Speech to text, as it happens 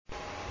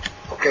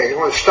Okay, I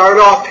want to start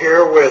off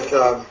here with,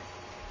 I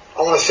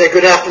want to say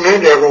good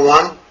afternoon to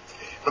everyone.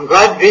 I'm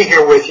glad to be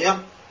here with you.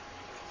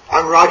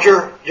 I'm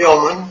Roger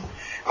Dillman.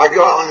 I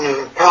go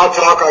on Pal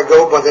Talk, I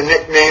go by the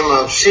nickname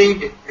of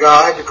Seed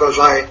Guy because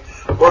I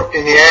worked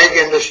in the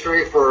ag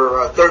industry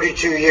for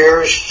 32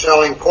 years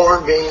selling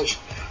corn, beans,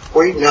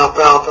 wheat, and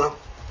alfalfa.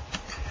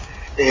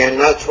 And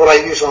that's what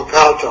I use on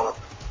Pal Talk.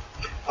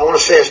 I want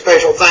to say a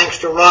special thanks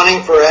to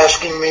Ronnie for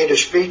asking me to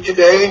speak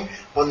today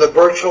on the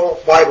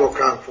virtual Bible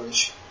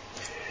conference.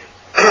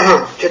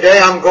 Today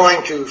I'm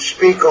going to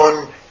speak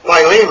on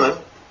Philemon.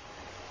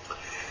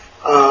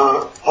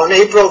 On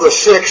April the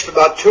 6th,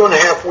 about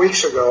 2.5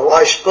 weeks ago,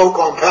 I spoke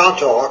on Pal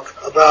Talk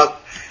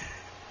about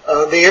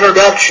the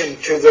introduction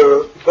to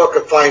the book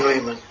of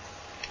Philemon.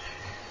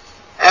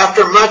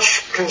 After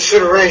much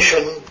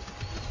consideration,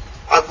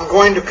 I'm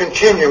going to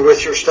continue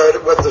with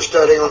the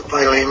study on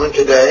Philemon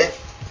today.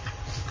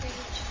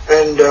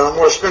 And I'm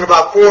going to spend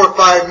about 4 or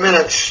 5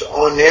 minutes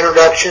on the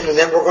introduction, and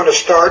then we're going to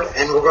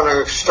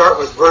start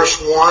with verse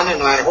 1,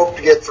 and I hope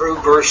to get through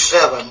verse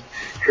 7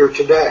 here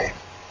today.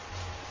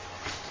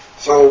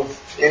 So,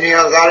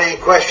 got any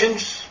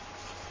questions?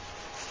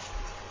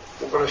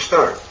 We're going to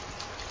start.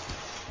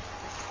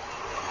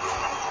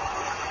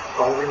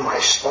 I'll read my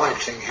slide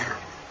thing here.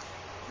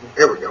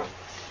 Here we go.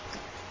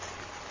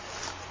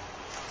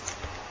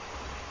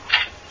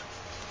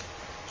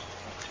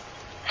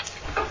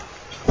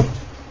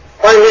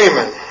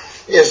 Philemon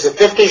is the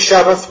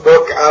 57th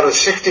book out of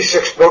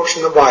 66 books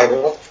in the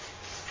Bible,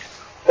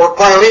 or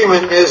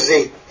Philemon is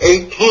the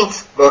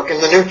 18th book in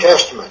the New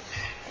Testament.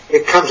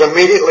 It comes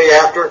immediately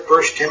after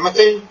 1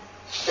 Timothy,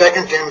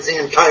 2 Timothy,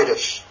 and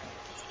Titus.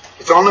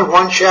 It's only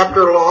one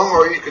chapter long,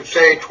 or you could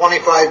say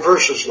 25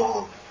 verses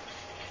long.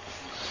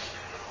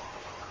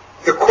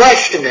 The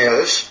question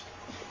is,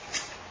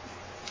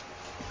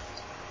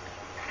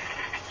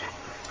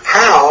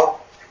 how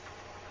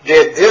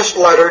did this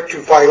letter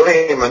to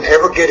Philemon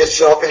ever get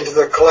itself into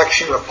the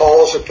collection of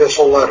Paul's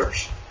epistle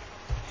letters?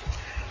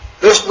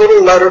 This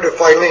little letter to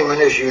Philemon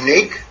is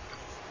unique.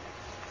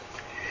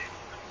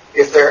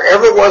 If there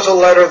ever was a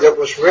letter that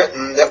was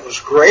written that was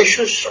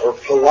gracious or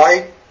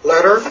polite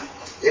letter,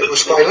 it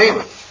was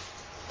Philemon.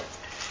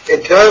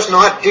 It does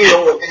not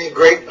deal with any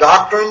great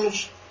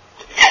doctrines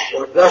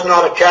or does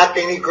not attack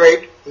any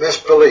great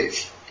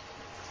misbeliefs.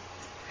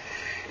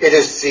 It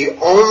is the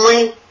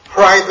only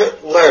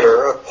private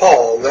letter of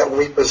Paul that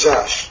we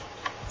possess.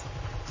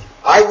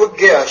 I would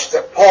guess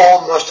that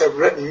Paul must have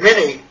written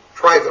many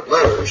private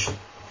letters,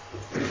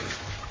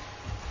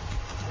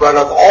 but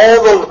of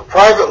all the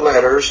private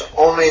letters,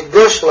 only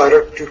this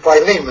letter to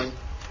Philemon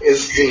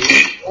is the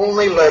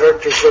only letter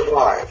to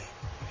survive.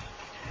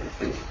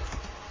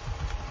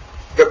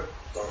 The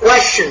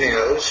question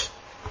is,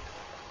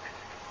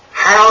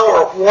 how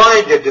or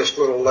why did this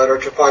little letter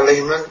to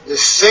Philemon,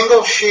 this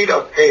single sheet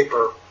of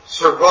paper,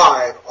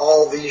 survive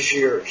all these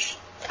years?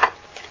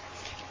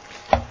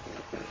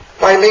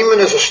 Philemon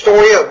is a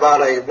story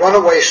about a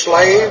runaway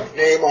slave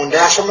named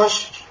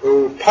Onesimus,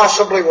 who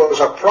possibly was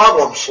a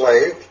problem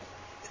slave,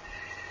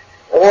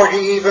 or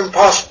he even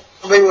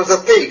possibly was a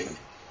thief.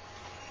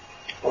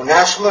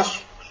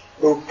 Onesimus,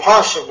 who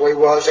possibly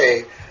was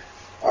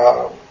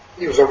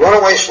he was a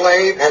runaway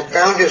slave, had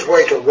found his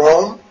way to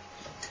Rome,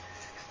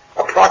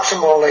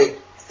 approximately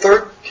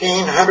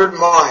 1,300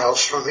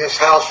 miles from his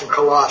house in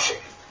Colossae.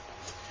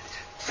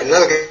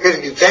 Another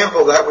good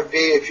example of that would be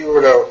if you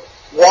were to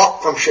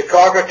walk from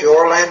Chicago to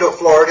Orlando,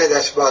 Florida,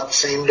 that's about the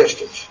same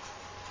distance.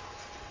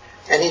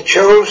 And he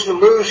chose to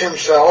lose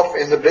himself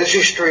in the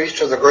busy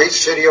streets of the great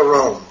city of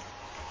Rome.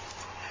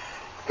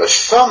 But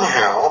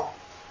somehow,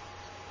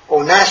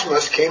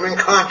 Onesimus came in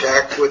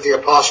contact with the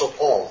Apostle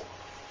Paul.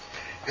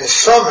 And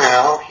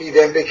somehow, he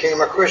then became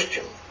a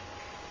Christian.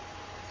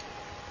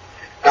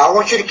 Now, I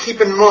want you to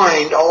keep in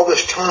mind all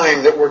this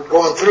time that we're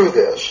going through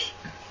this,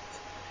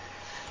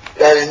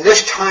 that in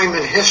this time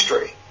in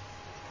history,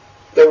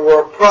 there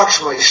were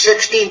approximately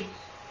 60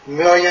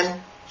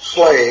 million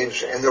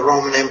slaves in the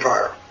Roman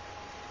Empire.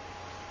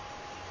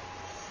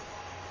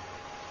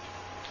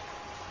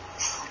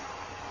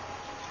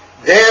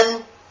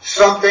 Then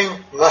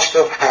something must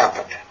have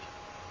happened.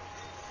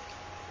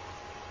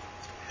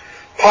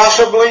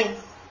 Possibly,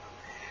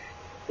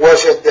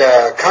 was it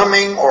the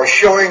coming or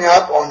showing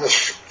up on the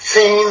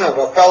scene of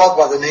a fellow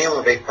by the name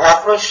of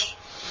Epaphras?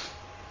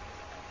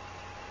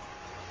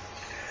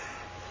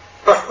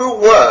 But who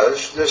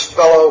was this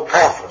fellow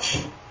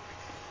Epaphras?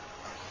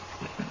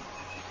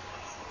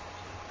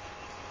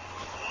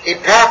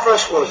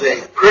 Epaphras was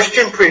a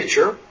Christian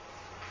preacher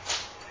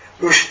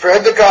who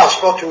spread the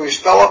gospel to his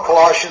fellow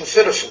Colossian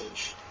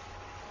citizens.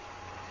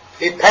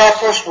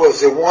 Epaphras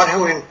was the one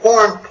who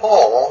informed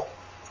Paul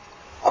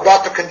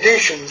about the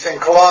conditions in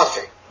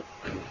Colossae.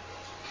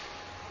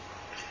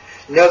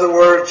 In other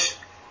words,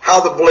 how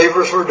the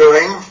believers were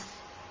doing,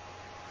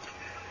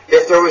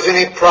 if there was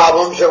any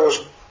problems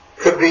that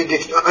could be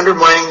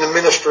undermining the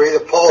ministry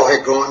that Paul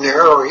had gone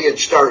there or he had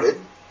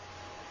started.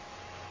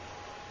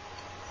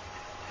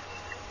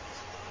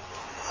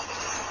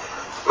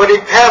 But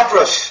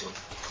Epaphras,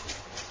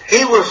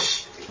 he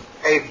was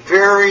a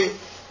very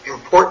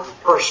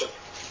important person.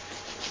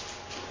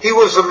 He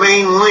was the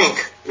main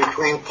link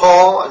between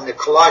Paul and the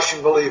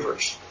Colossian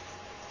believers.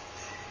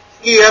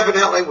 He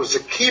evidently was the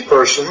key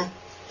person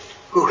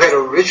who had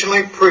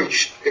originally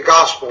preached the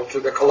gospel to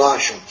the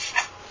Colossians.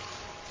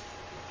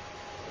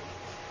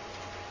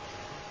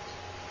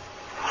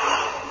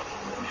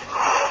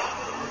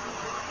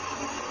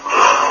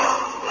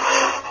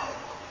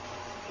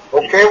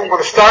 Okay, we're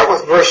going to start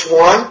with verse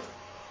 1.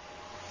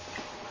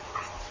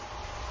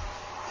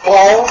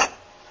 Paul,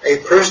 a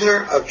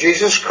prisoner of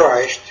Jesus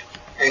Christ,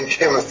 and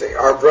Timothy,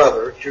 our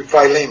brother, to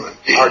Philemon,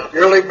 our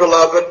dearly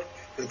beloved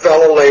and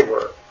fellow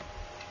laborer.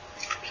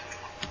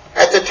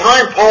 At the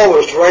time Paul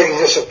was writing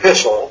this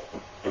epistle,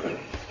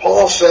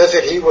 Paul says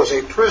that he was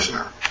a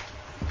prisoner,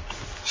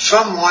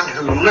 someone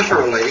who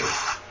literally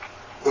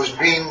was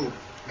being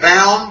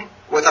bound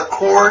with a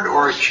cord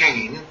or a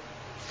chain.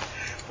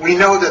 We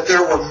know that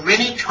there were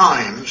many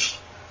times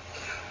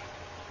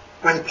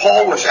when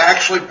Paul was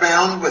actually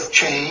bound with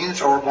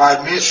chains or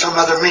by some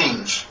other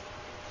means.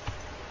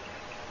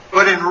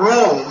 But in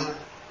Rome,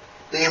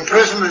 the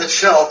imprisonment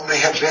itself may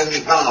have been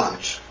the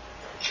bonds.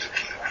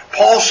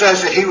 Paul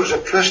says that he was a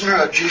prisoner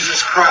of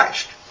Jesus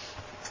Christ.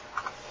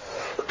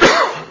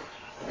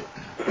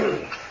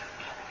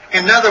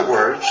 In other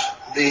words,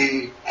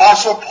 the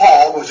Apostle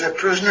Paul was a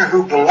prisoner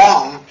who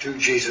belonged to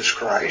Jesus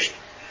Christ.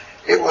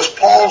 It was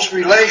Paul's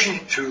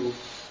relation to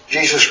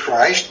Jesus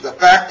Christ, the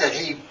fact that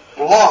he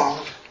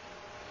belonged to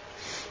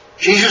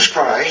Jesus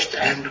Christ,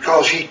 and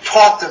because he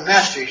taught the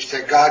message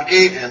that God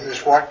gave him,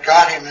 is what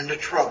got him into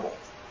trouble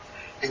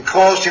and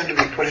caused him to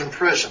be put in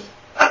prison.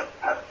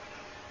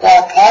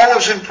 While Paul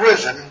was in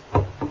prison,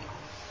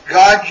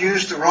 God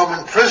used the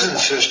Roman prison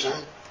system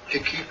to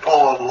keep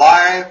Paul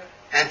alive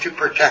and to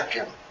protect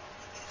him.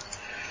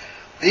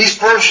 These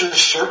verses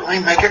certainly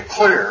make it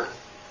clear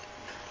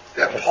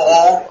that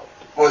Paul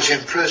was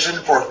in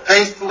prison for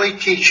faithfully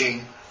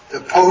teaching the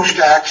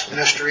post-Acts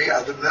mystery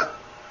of the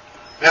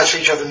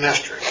message of the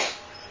mystery,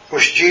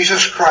 which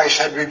Jesus Christ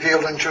had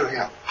revealed unto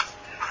him.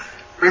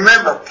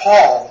 Remember,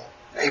 Paul,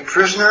 a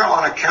prisoner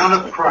on account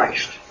of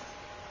Christ.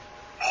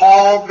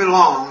 Paul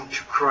belonged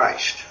to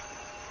Christ.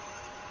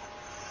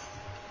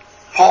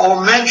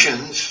 Paul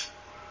mentions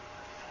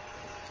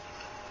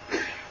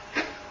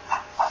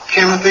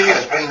Timothy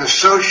as being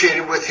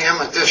associated with him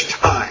at this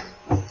time.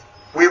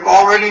 We've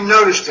already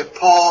noticed that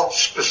Paul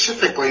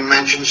specifically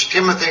mentions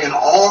Timothy in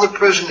all the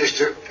prison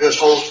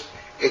epistles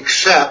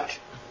except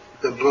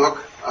the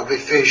book of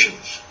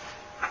Ephesians.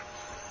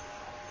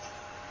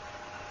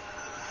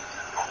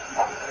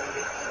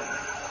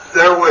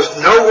 There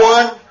was no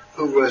one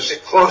who was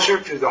closer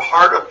to the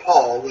heart of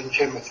Paul than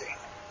Timothy.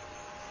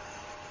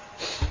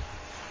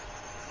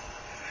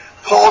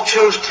 Paul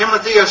chose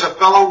Timothy as a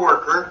fellow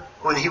worker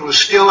when he was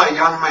still a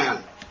young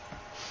man.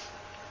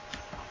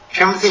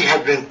 Timothy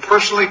had been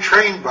personally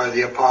trained by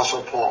the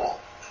Apostle Paul.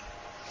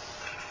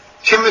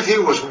 Timothy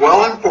was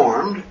well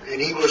informed,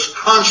 and he was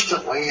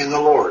constantly in the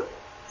Lord.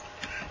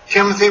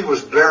 Timothy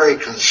was very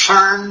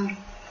concerned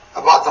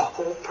about the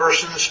whole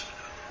person's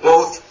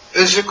both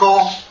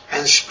physical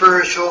and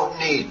spiritual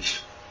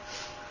needs.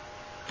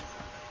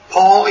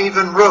 Paul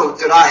even wrote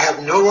that I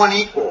have no one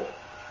equal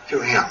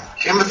to him.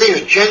 Timothy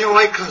is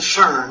genuinely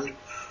concerned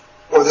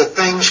for the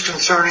things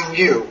concerning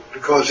you,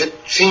 because it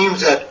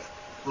seems that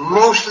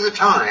most of the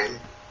time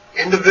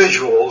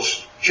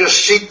individuals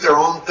just seek their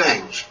own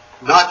things,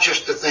 not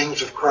just the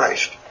things of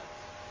Christ.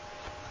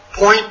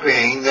 Point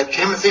being that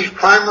Timothy's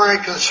primary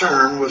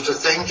concern was the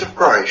things of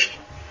Christ,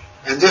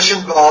 and this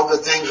involved the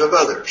things of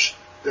others,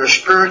 their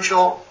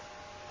spiritual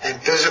and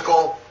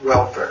physical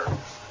welfare.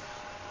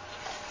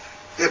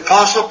 The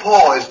Apostle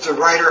Paul is the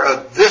writer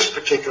of this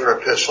particular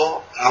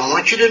epistle. I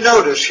want you to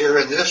notice here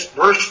in this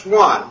verse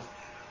 1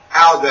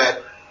 how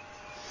that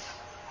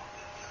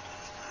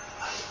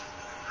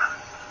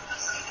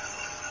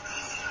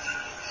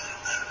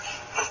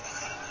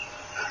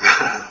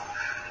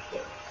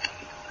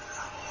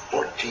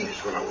is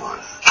what I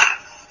want.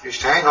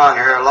 Just hang on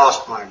here, I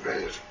lost my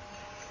page.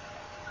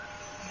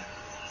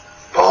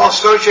 Paul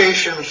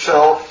associates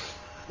himself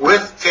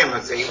with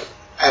Timothy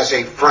as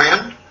a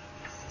friend,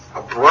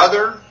 a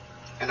brother,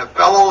 and a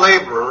fellow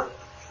laborer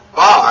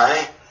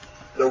by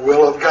the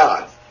will of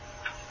God.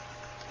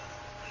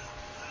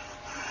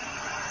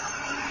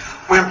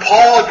 When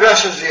Paul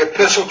addresses the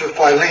epistle to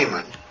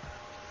Philemon,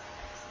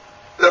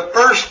 the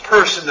first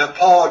person that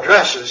Paul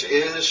addresses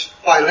is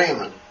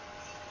Philemon.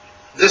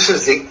 This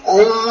is the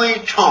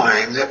only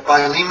time that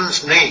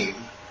Philemon's name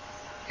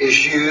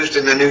is used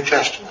in the New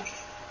Testament.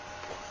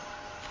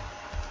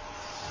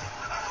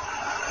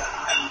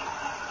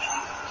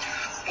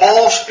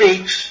 Paul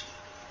speaks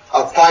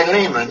of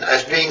Philemon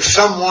as being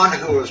someone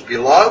who was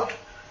beloved.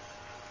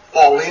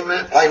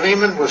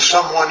 Philemon was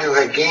someone who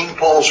had gained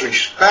Paul's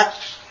respect,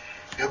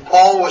 and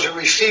Paul was a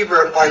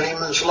receiver of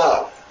Philemon's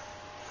love.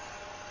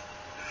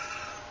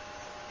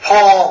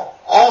 Paul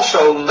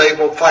also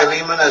labeled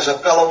Philemon as a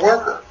fellow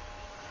worker,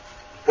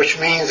 which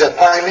means that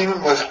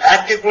Philemon was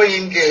actively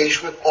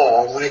engaged with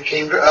Paul when it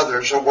came to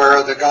others aware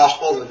of the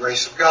gospel of the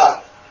grace of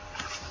God.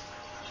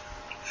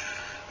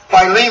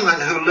 Philemon,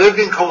 who lived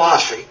in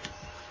Colossae,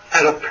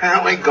 had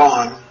apparently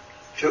gone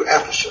to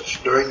Ephesus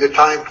during the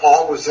time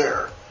Paul was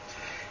there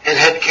and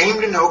had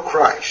came to know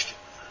Christ.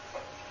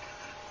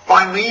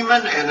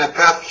 Philemon and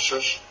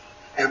Ephesus,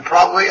 and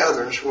probably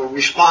others, were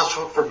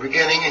responsible for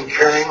beginning and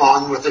carrying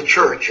on with the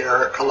church here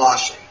at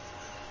Colossae.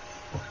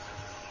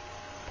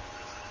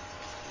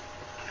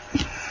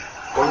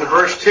 Going to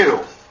verse 2,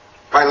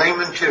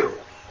 Philemon 2.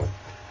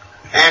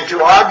 And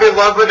to our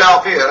beloved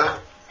Apphia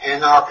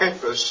and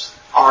Archippus,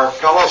 our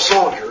fellow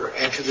soldier,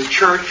 and to the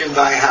church in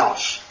thy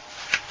house.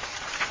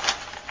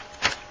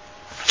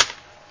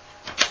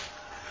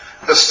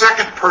 The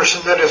second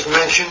person that is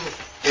mentioned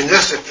in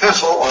this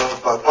epistle of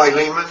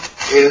Philemon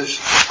is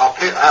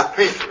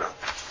Apphia.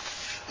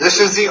 This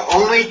is the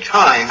only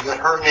time that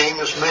her name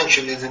is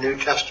mentioned in the New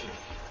Testament.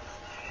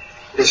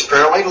 It is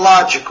fairly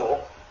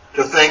logical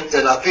to think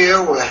that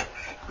Apphia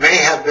may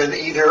have been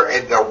either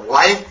the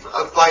wife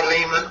of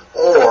Philemon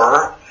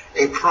or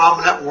a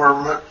prominent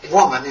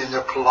woman in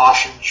the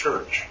Colossian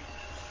church.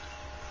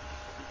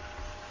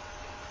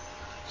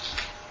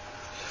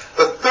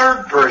 The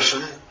third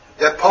person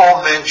that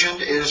Paul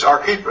mentioned is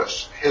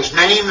Archippus. His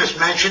name is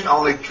mentioned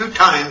only 2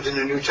 times in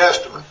the New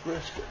Testament.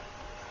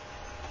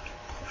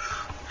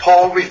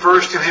 Paul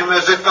refers to him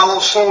as a fellow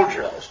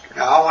soldier.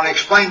 Now, I want to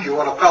explain to you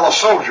what a fellow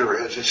soldier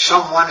is. It's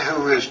someone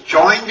who is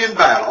joined in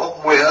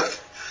battle with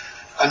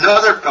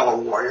another fellow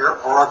warrior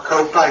or a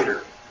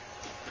co-fighter.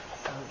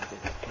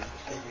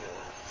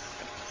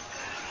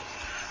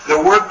 The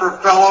word for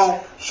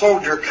fellow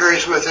soldier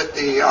carries with it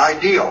the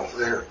ideal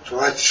there. So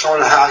that's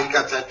sort of how he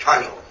got that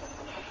title.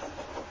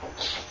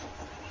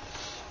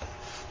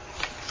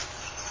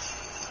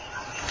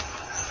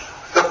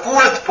 The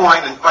fourth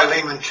point in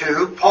Philemon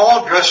 2,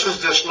 Paul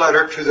addresses this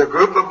letter to the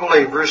group of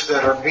believers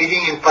that are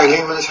meeting in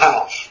Philemon's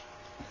house.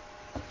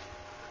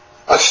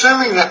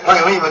 Assuming that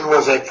Philemon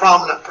was a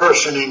prominent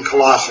person in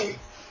Colossae,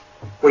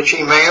 which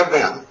he may have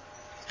been,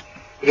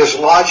 it is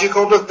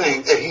logical to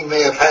think that he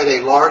may have had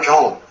a large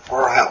home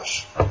or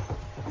house.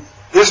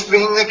 This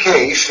being the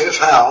case, his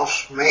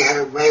house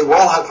may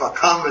well have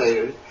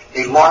accommodated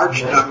a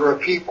large number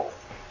of people.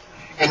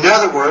 In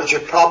other words,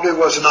 it probably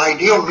was an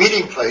ideal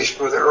meeting place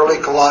for the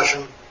early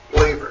Colossian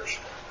believers.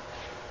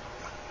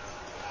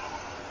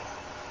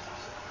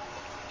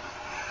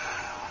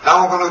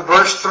 Now we're going to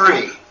verse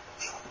 3.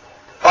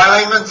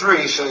 Philemon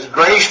 3 says,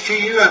 Grace to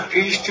you and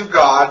peace to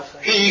God,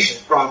 peace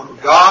from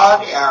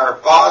God our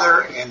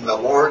Father and the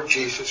Lord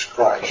Jesus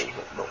Christ.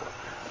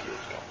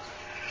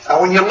 Now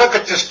when you look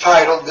at this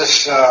title,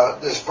 this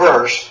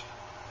verse,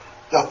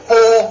 the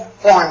full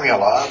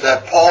formula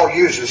that Paul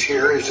uses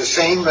here is the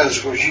same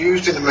as was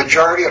used in the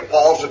majority of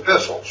Paul's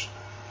epistles.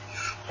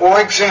 For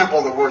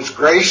example, the words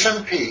grace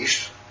and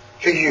peace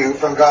to you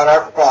from God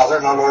our Father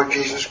and our Lord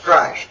Jesus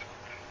Christ.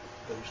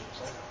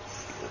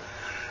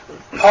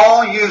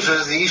 Paul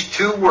uses these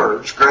 2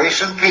 words,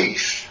 grace and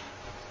peace,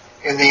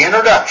 in the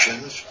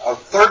introductions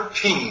of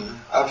 13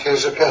 of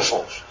his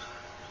epistles.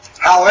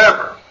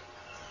 However,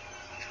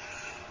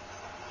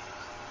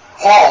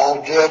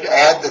 Paul did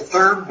add the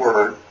third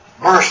word,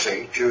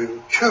 mercy,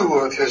 to 2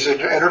 of his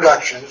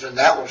introductions, and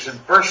that was in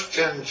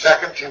 1st and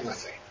 2nd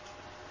Timothy.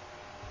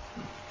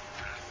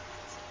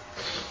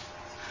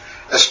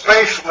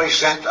 Especially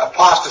since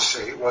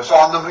apostasy was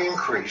on the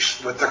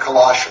increase with the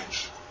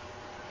Colossians.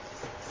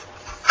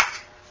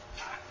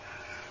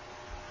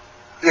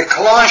 The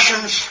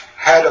Colossians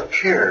had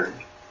appeared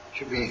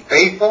to be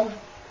faithful,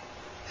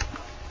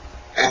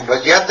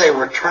 but yet they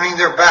were turning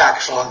their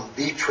backs on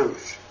the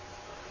truth.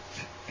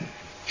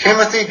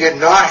 Timothy did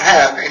not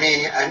have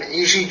an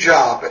easy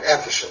job at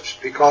Ephesus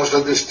because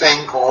of this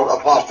thing called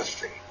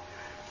apostasy.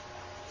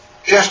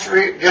 Just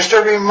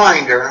a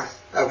reminder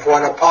of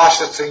what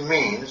apostasy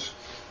means.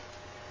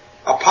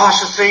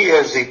 Apostasy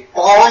is the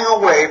falling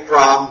away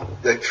from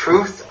the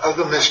truth of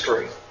the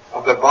mystery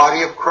of the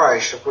body of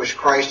Christ, of which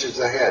Christ is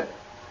the head.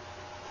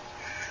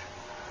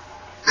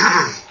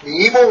 The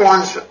evil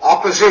one's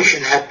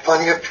opposition had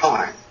plenty of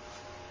time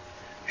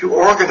to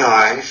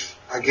organize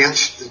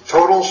against the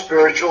total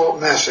spiritual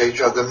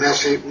message of the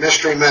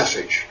mystery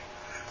message,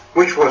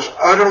 which was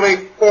utterly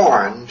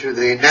foreign to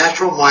the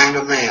natural mind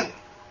of man,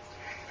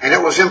 and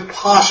it was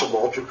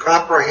impossible to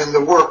comprehend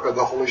the work of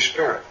the Holy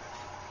Spirit.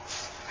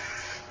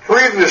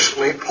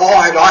 Previously,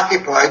 Paul had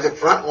occupied the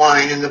front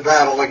line in the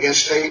battle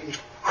against Satan's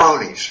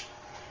cronies,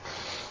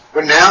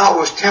 but now it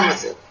was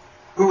Timothy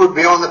who would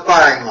be on the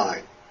firing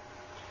line.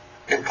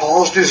 And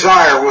Paul's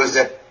desire was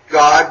that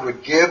God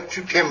would give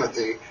to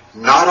Timothy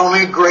not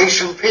only grace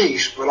and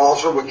peace, but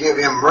also would give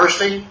him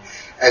mercy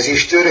as he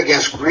stood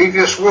against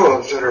grievous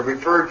wolves that are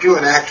referred to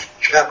in Acts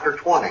chapter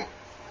 20.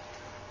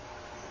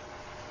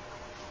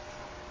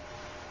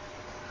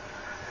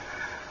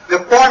 The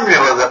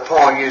formula that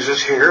Paul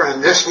uses here in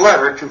this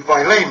letter to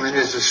Philemon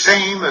is the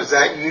same as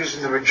that used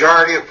in the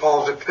majority of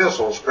Paul's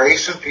epistles.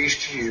 Grace and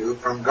peace to you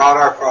from God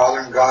our Father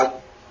and God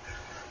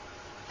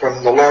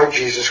from the Lord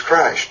Jesus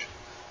Christ.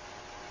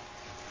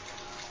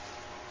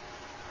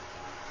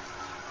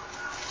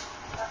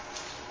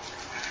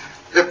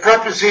 The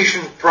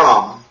preposition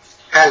from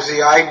has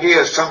the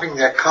idea of something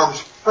that comes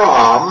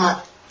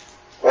from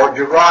or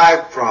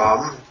derived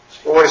from,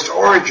 or its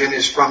origin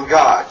is from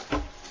God.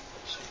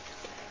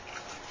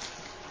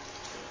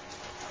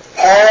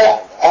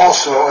 Paul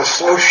also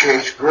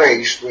associates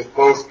grace with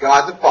both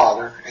God the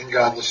Father and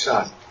God the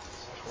Son.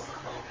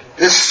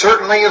 This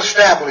certainly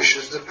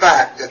establishes the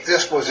fact that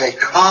this was a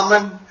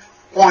common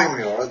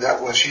formula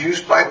that was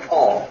used by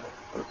Paul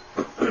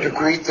to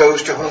greet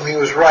those to whom he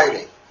was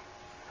writing.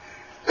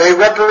 They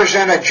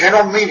represent a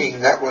general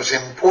meaning that was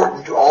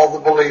important to all the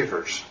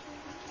believers.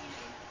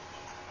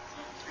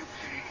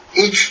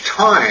 Each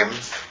time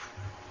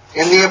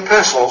in the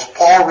epistles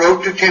Paul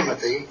wrote to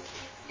Timothy,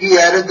 he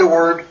added the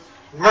word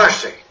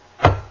mercy,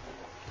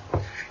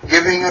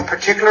 giving a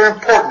particular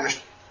importance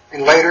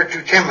later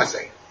to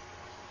Timothy.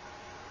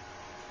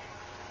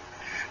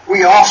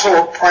 We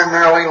also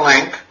primarily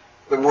link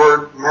the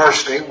word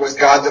mercy with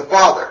God the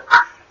Father.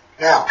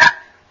 Now,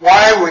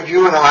 why would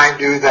you and I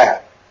do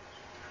that?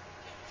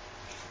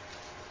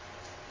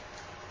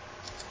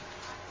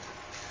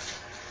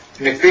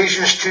 In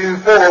Ephesians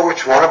 2:4,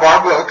 which is one of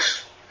our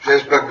books,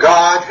 says, "But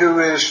God, who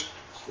is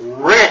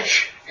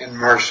rich in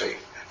mercy,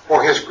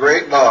 for his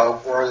great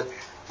love,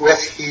 wherewith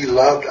he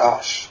loved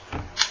us."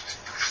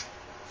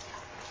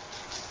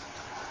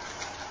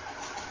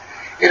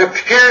 It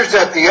appears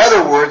that the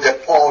other word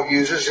that Paul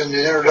uses in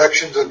the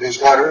introductions of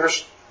his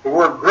letters, the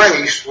word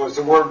grace, was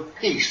the word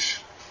peace.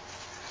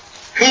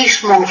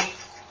 Peace most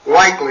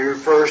likely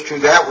refers to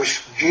that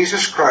which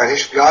Jesus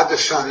Christ, God the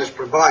Son, has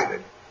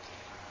provided.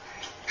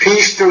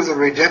 Peace through the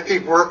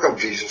redemptive work of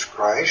Jesus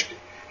Christ.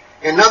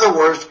 In other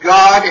words,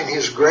 God in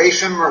his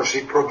grace and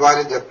mercy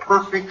provided the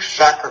perfect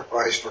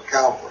sacrifice for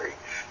Calvary,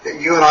 that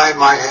you and I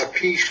might have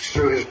peace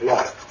through his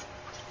blood.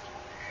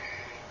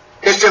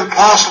 It's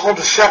impossible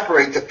to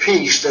separate the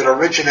peace that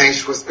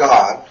originates with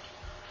God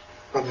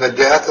from the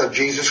death of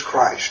Jesus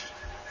Christ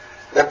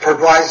that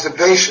provides the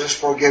basis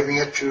for giving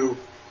it to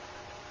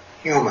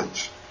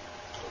humans.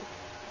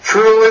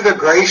 Truly, the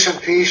grace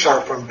and peace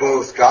are from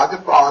both God the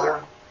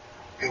Father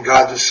and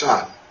God the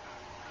Son.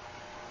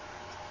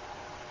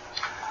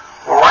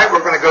 All right, we're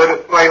going to go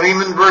to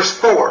Philemon verse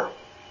 4.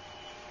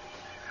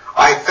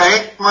 "I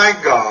thank my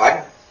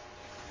God,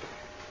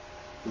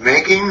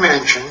 making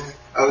mention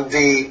of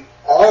thee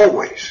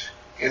always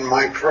in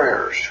my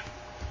prayers."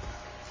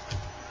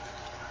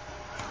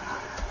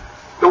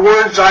 The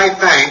words "I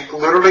thank"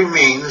 literally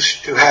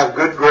means to have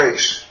good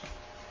grace,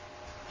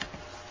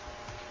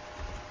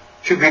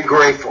 to be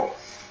grateful,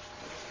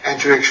 and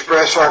to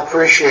express our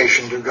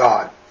appreciation to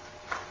God.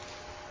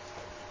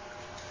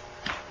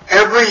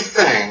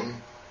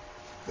 Everything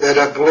that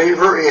a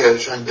believer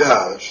is and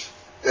does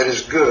that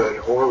is good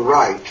or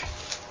right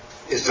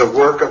is the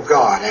work of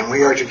God, and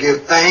we are to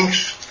give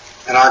thanks,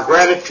 and our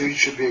gratitude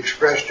should be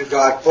expressed to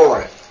God for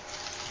it.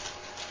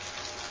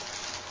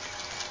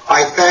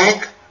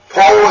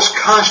 Paul was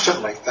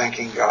constantly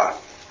thanking God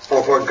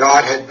for what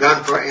God had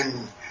done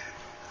in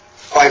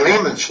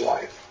Philemon's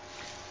life.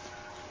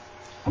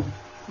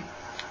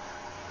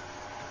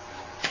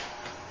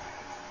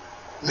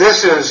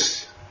 This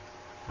is,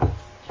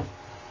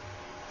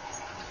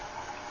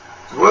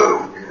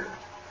 whoa,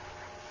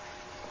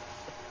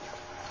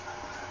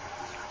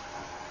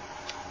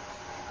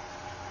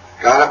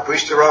 God, I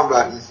pushed the wrong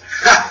button.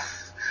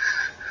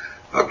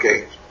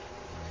 Okay.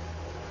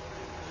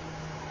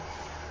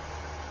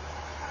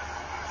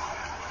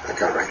 I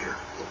got it right here.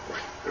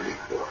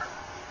 34.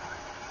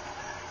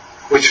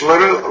 Which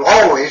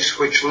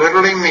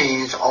literally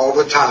means all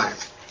the time.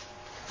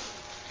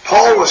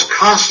 Paul was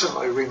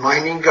constantly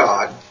reminding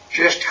God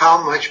just how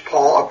much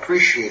Paul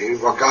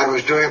appreciated what God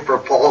was doing for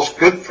Paul's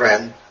good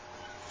friend,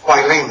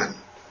 Philemon.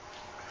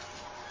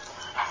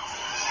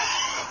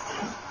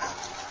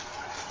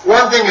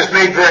 One thing is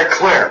made very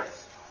clear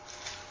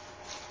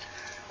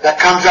that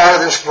comes out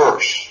of this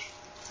verse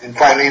in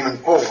Philemon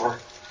 4,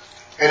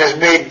 and is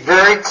made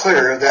very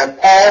clear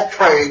that Paul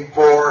prayed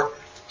for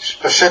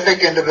specific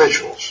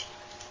individuals.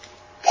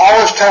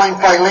 Paul is telling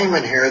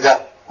Philemon here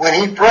that when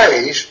he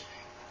prays,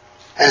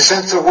 and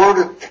since the word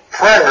of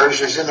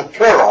prayers is in the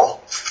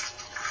plural,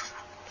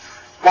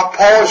 what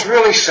Paul is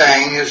really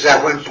saying is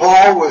that when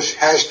Paul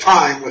has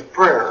time with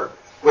prayer,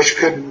 which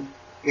could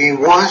be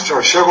once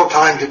or several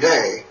times a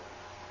day,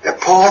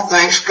 that Paul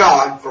thanks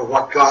God for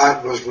what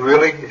God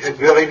had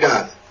really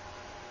done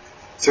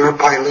through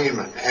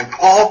Philemon. And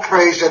Paul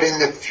prays that in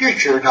the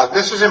future, now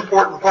this is an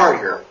important part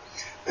here,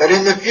 that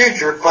in the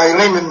future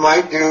Philemon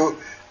might do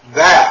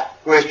that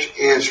which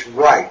is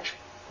right.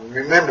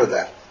 Remember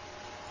that.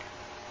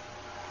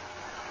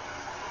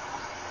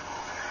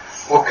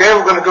 Okay,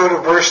 we're going to go to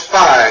verse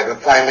 5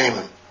 of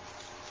Philemon.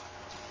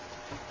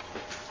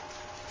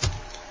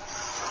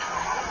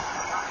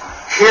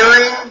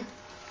 "Hearing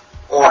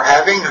or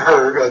having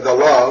heard of the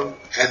love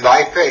and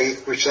thy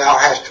faith which thou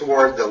hast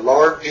toward the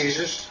Lord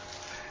Jesus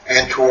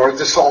and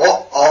toward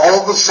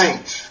all the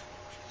saints."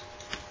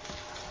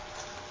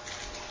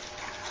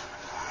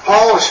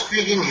 Paul is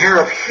speaking here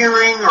of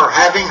hearing or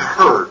having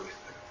heard,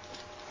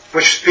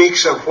 which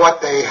speaks of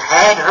what they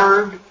had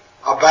heard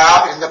about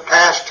about in the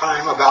past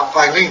time about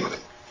Philemon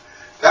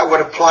that would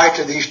apply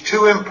to these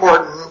two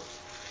important,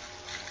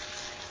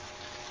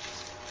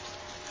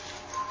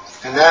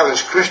 and that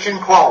was Christian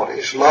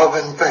qualities, love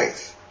and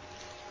faith.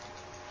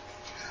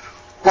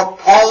 What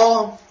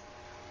Paul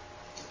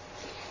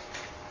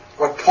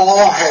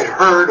had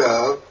heard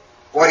of,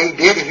 what he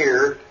did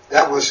hear,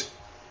 that was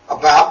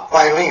about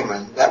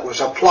Philemon, that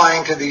was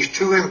applying to these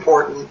two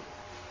important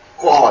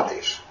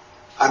qualities.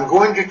 I'm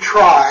going to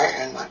try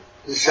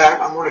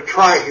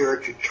here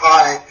to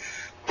tie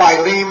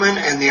Philemon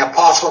and the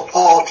Apostle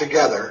Paul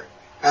together,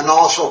 and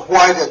also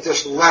why that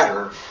this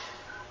letter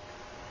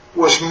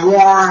was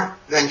more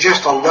than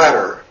just a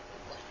letter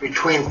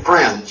between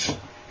friends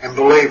and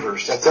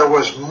believers, that there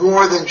was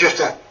more than just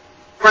a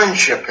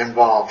friendship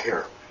involved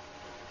here.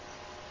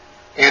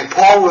 And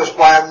Paul was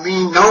by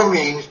no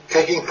means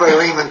taking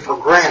Philemon for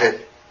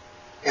granted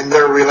in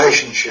their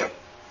relationship.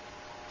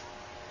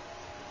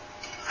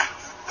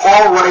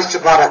 Paul writes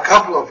about a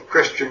couple of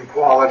Christian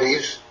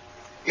qualities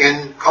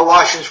in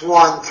Colossians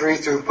 1, 3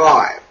 through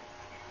 5.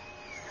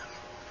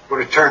 I'm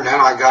going to turn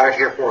now, I got it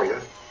here for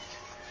you.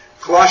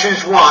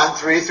 Colossians 1,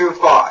 3 through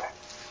 5.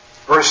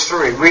 Verse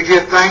 3, we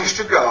give thanks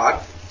to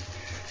God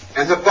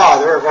and the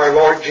Father of our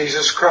Lord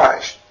Jesus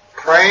Christ,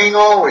 praying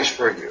always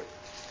for you.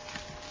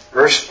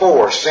 Verse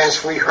 4,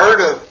 since we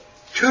heard of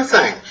two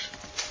things.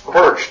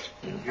 First,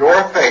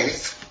 your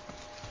faith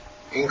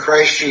in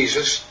Christ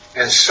Jesus,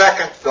 and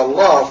second, the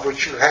love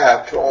which you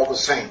have to all the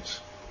saints.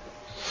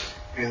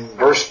 In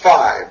verse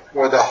 5,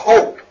 for the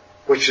hope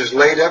which is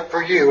laid up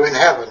for you in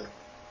heaven,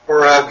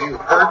 whereof you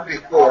heard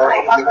before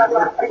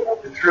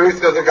the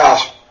truth of the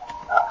gospel.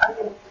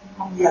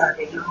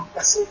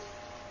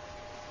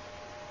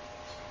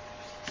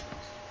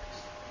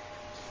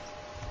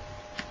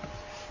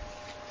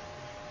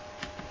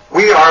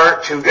 We are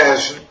to,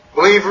 as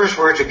believers,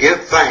 we're to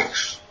give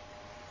thanks,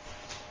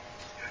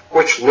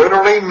 which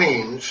literally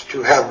means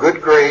to have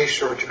good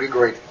grace or to be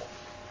grateful.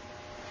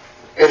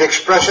 It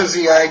expresses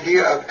the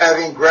idea of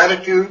having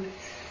gratitude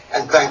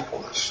and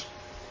thankfulness.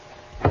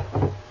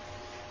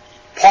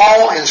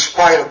 Paul, in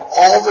spite of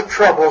all the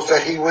troubles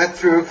that he went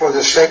through for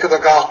the sake of the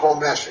gospel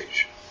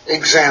message,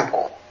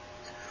 example,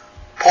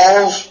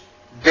 Paul's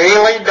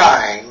daily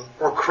dying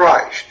for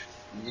Christ,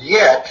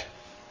 yet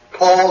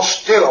Paul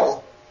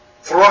still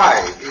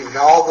thrived in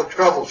all the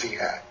troubles he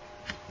had.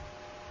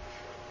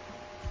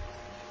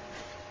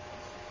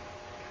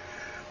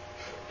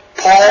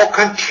 Paul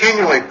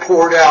continually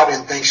poured out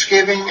in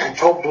thanksgiving and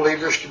told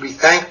believers to be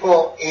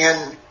thankful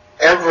in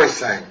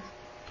everything,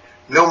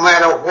 no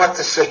matter what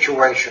the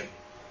situation.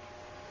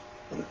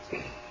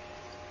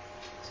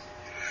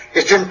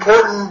 It's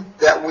important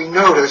that we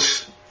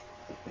notice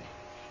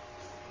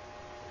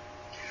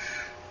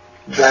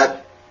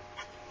that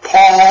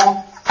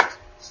Paul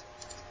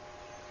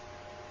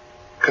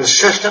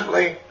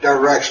consistently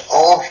directs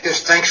all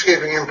his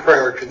thanksgiving and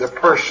prayer to the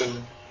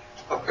person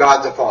of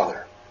God the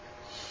Father,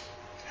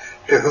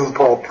 to whom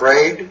Paul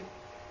prayed,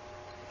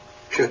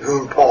 to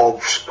whom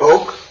Paul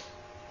spoke,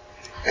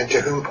 and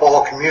to whom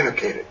Paul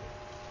communicated.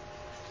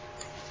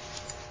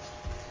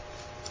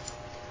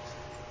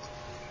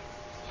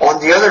 On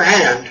the other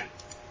hand,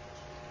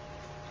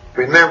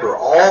 remember,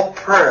 all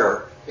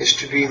prayer is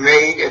to be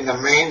made in the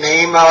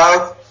name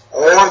of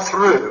or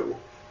through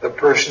the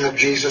person of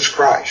Jesus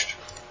Christ.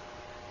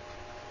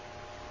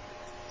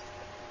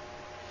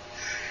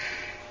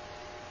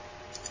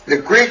 The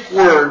Greek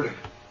word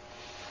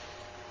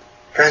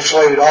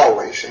translated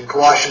always in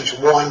Colossians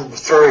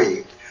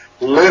 1:3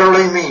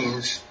 literally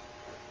means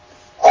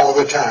all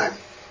the time.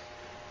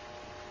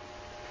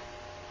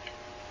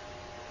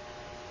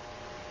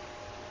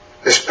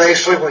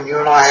 Especially when you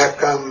and I have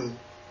come,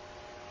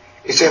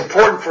 it's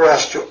important for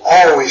us to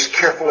always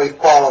carefully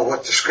follow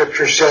what the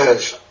Scripture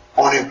says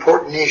on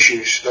important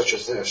issues such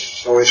as this.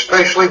 So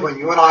especially when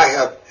you and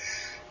I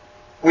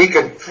we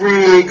can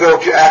freely go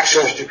to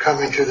access to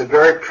come into the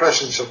very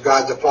presence of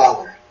God the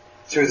Father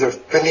through the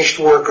finished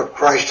work of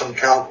Christ on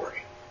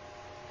Calvary.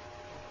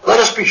 Let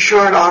us be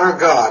sure and honor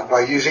God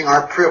by using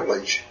our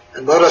privilege,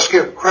 and let us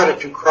give credit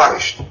to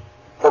Christ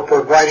for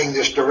providing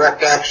this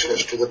direct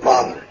access to the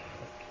Father.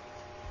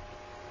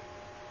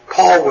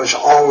 Paul was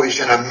always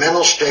in a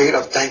mental state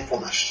of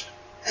thankfulness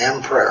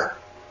and prayer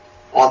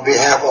on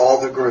behalf of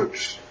all the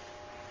groups.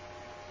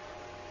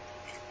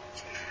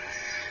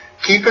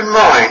 Keep in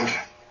mind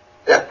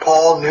that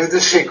Paul knew the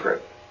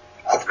secret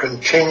of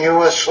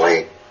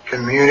continuously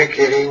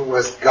communicating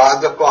with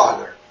God the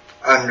Father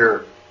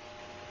under,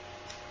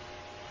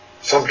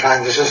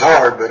 sometimes this is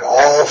hard, but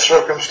all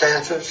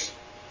circumstances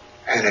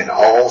and in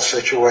all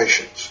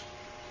situations.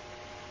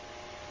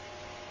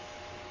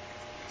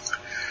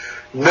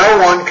 No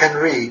one can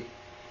read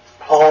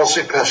Paul's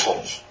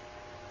epistles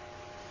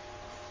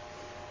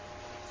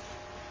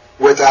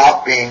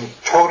without being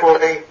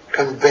totally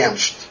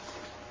convinced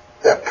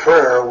that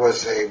prayer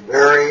was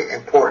very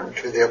important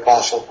to the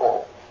Apostle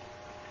Paul.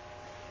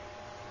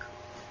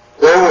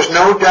 There was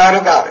no doubt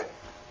about it.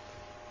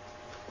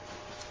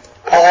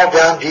 Paul,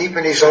 down deep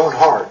in his own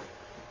heart,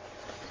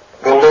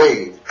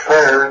 believed,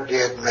 prayer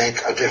did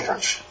make a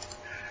difference.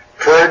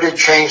 Prayer did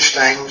change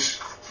things,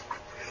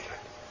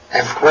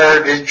 and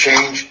prayer did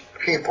change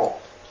people.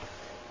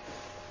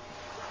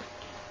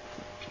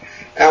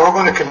 Now we're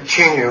going to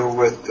continue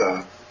with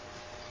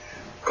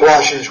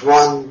Colossians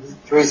 1,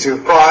 3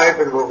 through 5,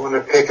 and we're going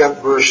to pick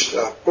up verse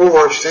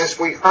 4, since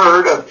we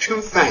heard of two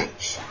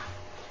things,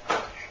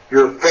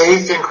 your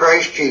faith in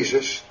Christ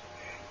Jesus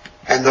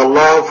and the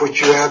love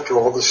which you have to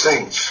all the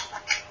saints.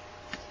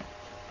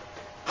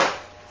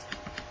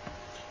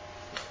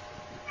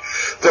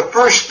 The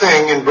first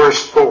thing in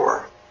verse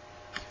 4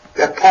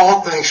 that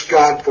Paul thanks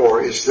God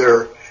for is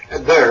there,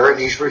 and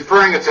he's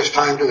referring at this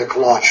time to the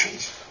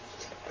Colossians,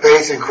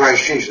 faith in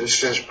Christ Jesus,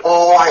 since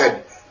Paul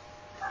had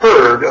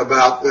heard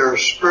about their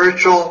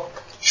spiritual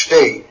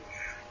state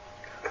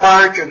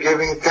prior to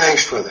giving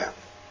thanks for them.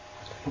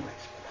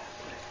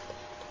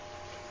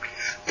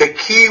 The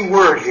key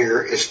word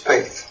here is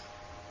faith.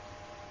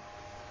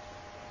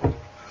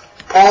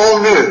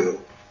 Paul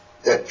knew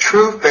that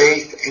true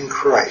faith in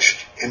Christ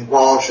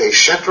involves a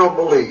central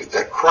belief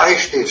that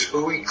Christ is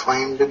who he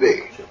claimed to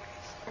be.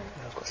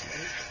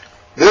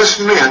 This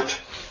meant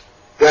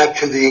that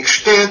to the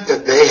extent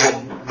that they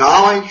had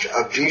knowledge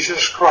of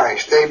Jesus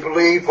Christ, they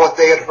believed what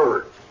they had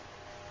heard.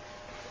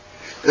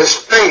 This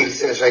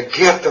faith is a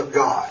gift of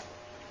God,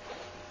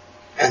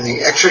 and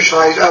the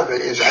exercise of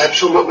it is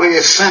absolutely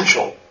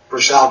essential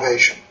for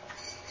salvation.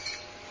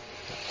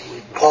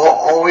 Paul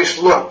always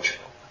looked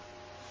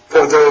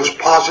for those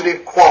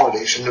positive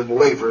qualities in the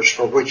believers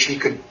for which he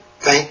could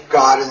thank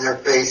God in their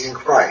faith in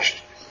Christ,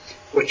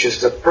 which is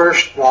the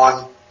first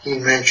one he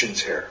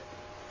mentions here.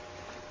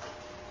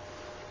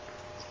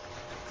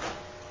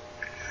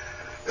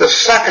 The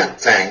second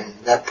thing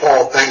that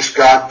Paul thanks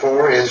God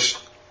for is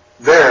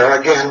there,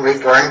 again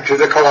referring to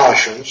the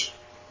Colossians,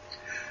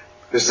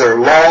 is their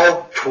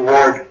love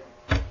toward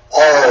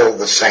all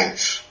the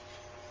saints.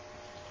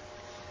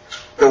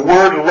 The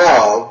word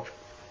love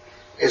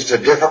is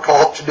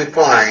difficult to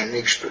define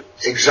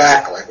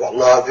exactly what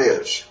love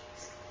is.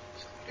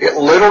 It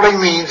literally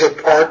means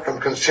apart from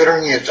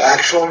considering its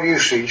actual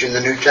usage in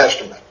the New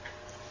Testament.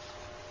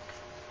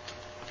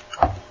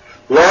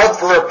 Love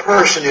for a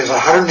person is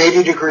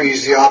 180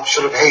 degrees the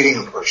opposite of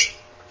hating a person.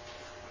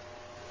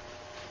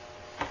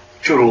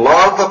 To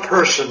love a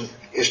person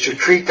is to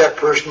treat that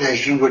person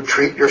as you would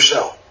treat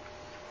yourself.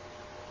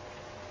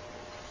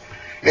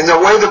 In the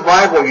way the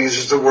Bible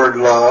uses the word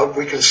love,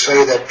 we can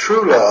say that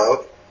true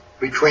love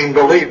between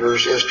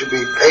believers is to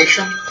be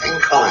patient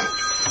and kind.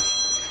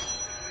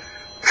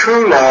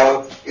 True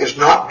love is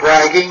not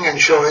bragging and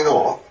showing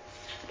off.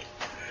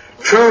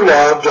 True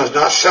love does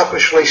not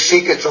selfishly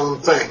seek its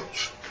own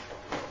things.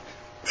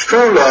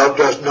 True love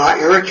does not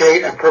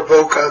irritate and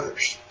provoke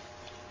others.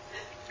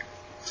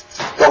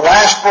 The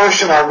last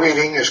verse in our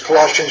reading is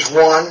Colossians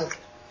 1,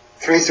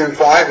 3 through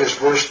 5 is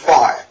verse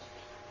 5.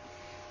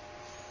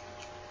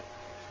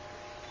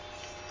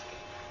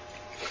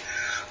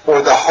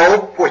 For the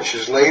hope which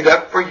is laid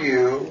up for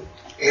you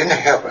in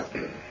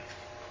heaven,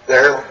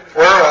 there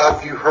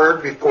whereof you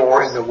heard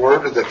before in the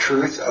word of the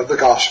truth of the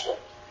gospel.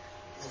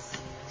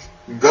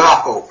 The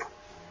hope.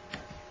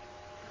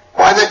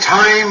 By the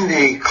time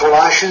the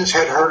Colossians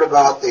had heard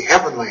about the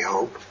heavenly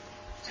hope,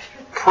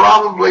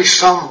 probably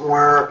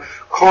somewhere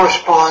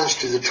corresponds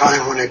to the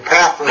time when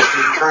Epaphras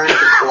returned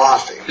to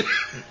Colossae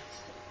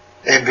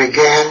and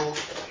began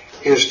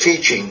his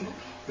teaching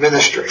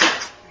ministry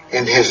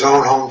in his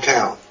own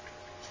hometown.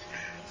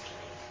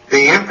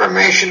 The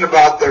information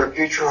about their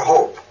future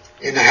hope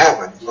in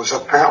heaven was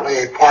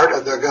apparently a part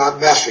of the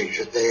God message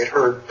that they had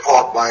heard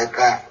taught by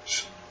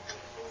Epaphras.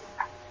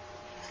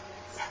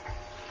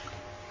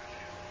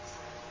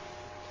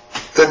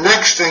 The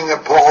next thing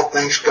that Paul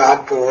thanks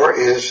God for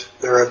is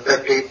their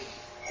effective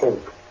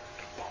hope.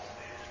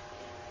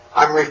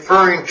 I'm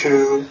referring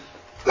to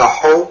the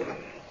hope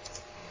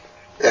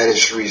that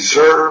is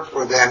reserved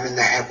for them in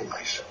the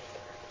heavenlies.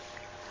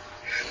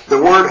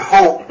 The word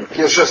hope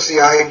gives us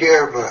the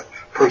idea of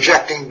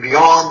projecting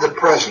beyond the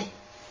present.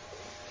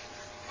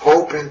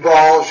 Hope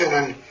involves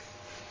an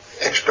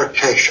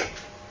expectation.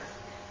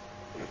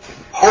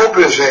 Hope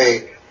is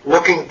a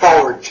looking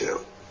forward to.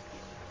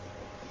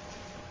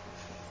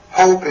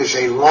 Hope is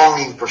a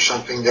longing for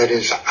something that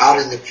is out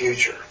in the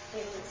future.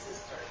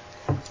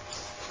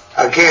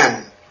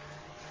 Again,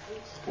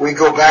 we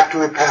go back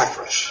to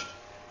Epaphras,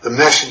 the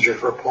messenger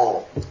for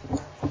Paul,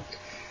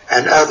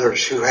 and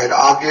others who had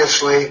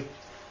obviously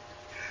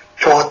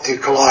taught the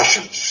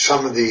Colossians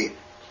some of the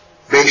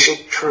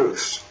basic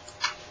truths.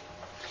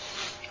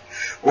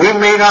 We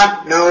may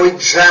not know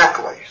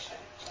exactly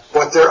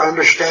what their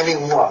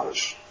understanding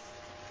was,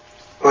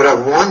 but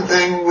of one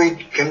thing we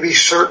can be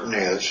certain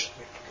is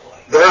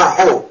their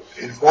hope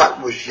in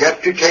what was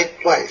yet to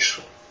take place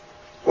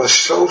was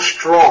so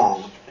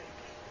strong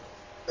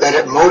that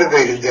it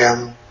motivated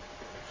them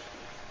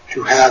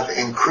to have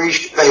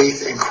increased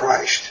faith in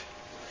Christ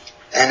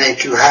and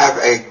to have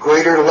a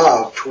greater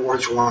love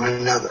towards one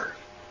another.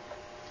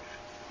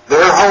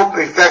 Their hope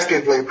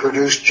effectively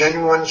produced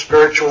genuine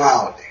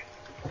spirituality.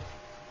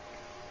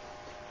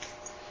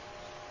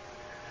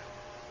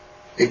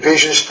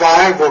 Ephesians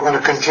 5, we're going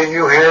to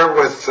continue here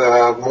with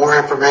more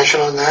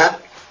information on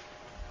that.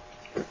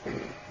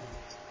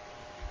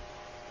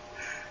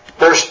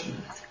 First,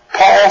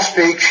 Paul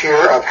speaks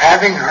here of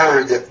having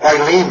heard that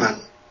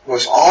Philemon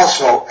was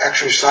also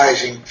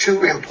exercising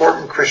two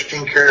important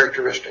Christian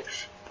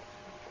characteristics.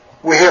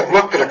 We have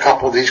looked at a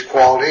couple of these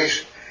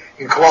qualities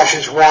in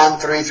Colossians 1,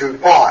 3 through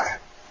 5.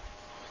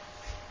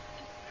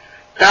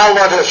 Now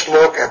let us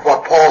look at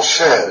what Paul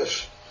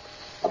says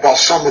about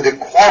some of the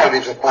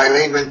qualities of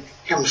Philemon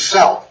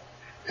himself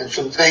and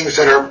some things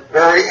that are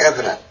very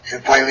evident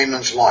in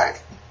Philemon's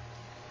life.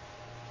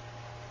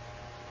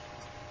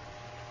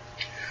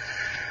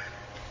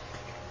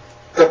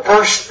 The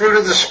first fruit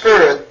of the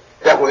Spirit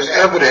that was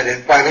evident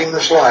in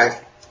Philemon's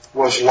life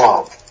was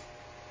love,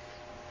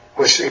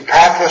 which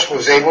Epaphras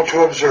was able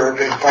to observe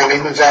in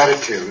Philemon's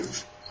attitude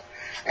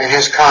and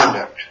his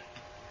conduct.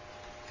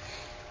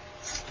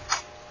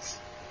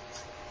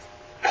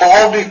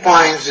 Paul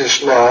defines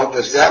this love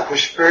as that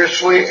which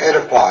spiritually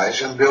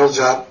edifies and builds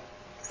up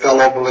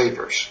fellow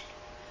believers.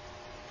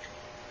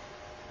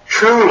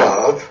 True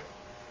love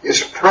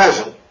is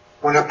present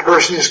when a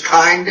person is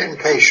kind and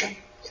patient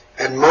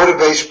and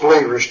motivates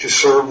believers to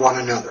serve one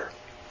another.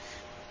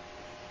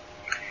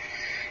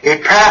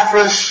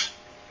 Epaphras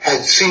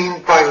had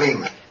seen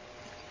Philemon.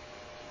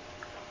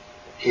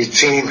 He'd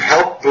seen him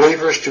help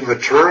believers to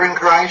mature in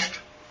Christ.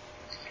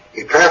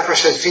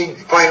 Epaphras had seen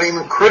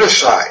Philemon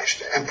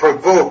criticized and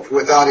provoked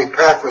without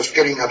Epaphras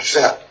getting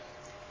upset.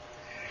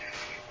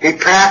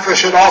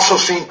 Epaphras had also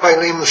seen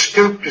Philemon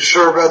stoop to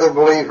serve other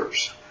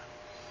believers.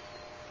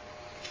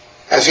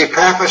 As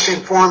Epaphras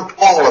informed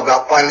Paul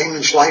about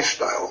Philemon's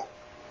lifestyle,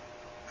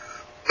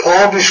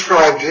 Paul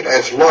described it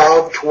as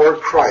love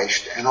toward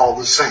Christ and all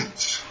the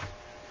saints.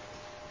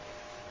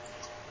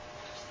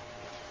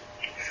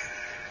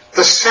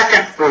 The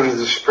second fruit of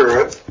the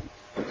Spirit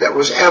that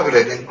was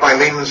evident in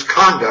Philemon's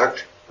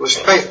conduct was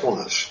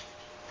faithfulness.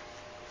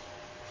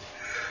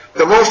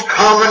 The most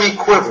common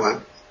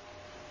equivalent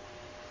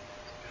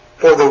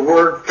for the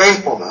word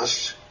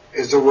faithfulness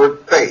is the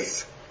word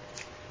faith.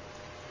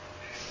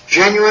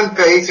 Genuine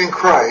faith in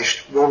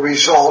Christ will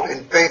result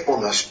in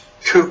faithfulness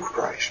to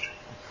Christ.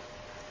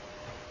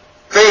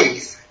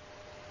 Faith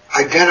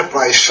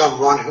identifies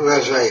someone who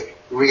has a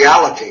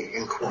reality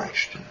in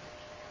Christ.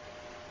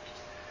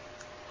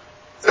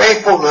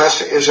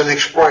 Faithfulness is an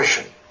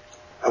expression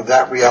of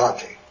that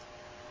reality.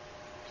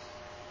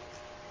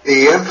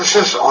 The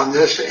emphasis on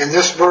this in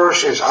this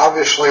verse is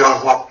obviously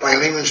on what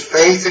Philemon's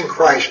faith in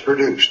Christ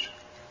produced.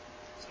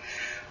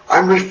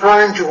 I'm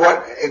referring to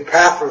what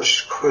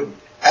Epaphras could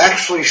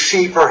actually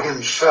see for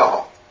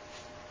himself,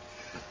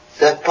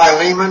 that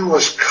Philemon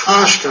was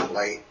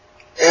constantly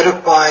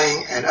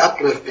edifying and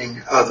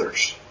uplifting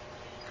others.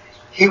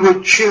 He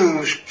would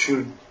choose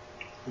to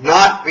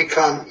not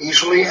become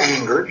easily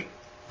angered.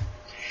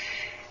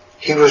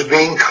 He was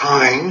being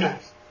kind,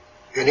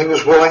 and he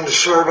was willing to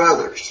serve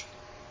others.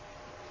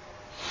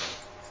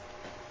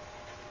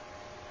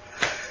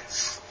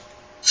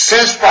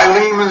 Since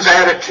Philemon's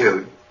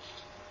attitude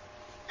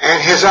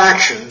and his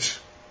actions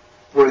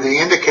were the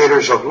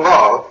indicators of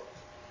love,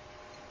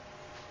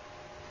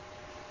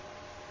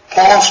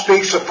 Paul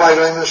speaks of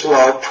Philemon's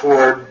love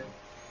toward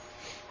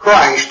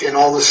Christ in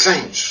all the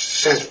saints.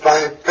 Since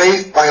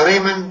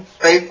Philemon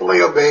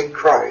faithfully obeyed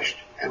Christ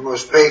and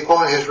was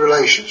faithful in his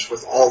relations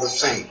with all the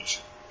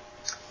saints,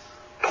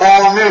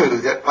 Paul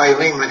knew that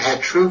Philemon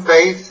had true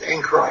faith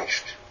in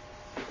Christ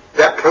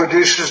that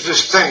produces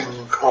this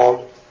thing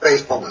called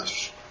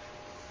faithfulness.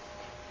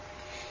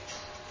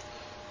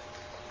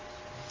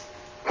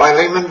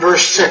 Philemon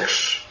verse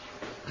 6.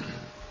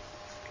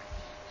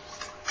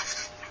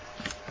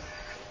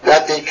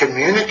 That the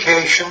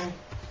communication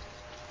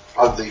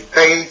of the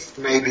faith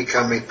may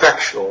become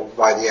effectual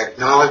by the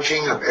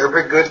acknowledging of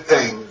every good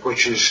thing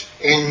which is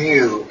in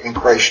you in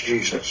Christ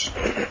Jesus.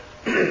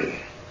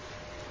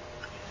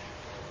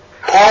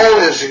 Paul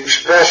is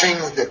expressing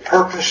the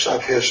purpose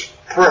of his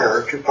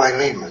prayer to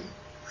Philemon,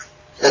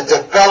 that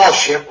the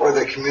fellowship or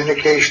the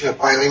communication of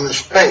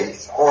Philemon's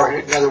faith, or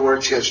in other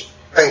words his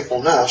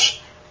faithfulness,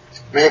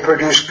 may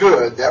produce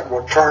good that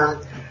will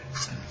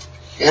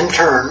in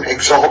turn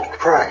exalt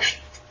Christ.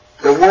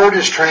 The word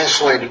is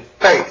translated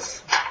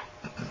faith.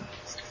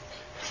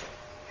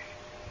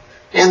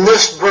 In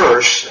this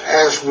verse,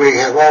 as we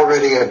have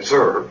already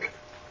observed,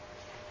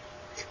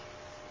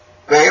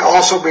 may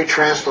also be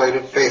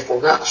translated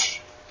faithfulness.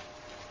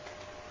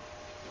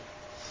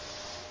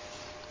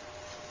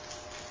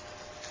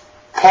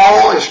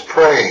 Paul is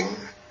praying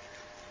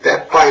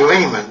that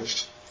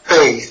Philemon's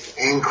faith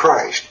in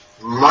Christ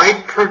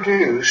might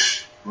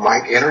produce,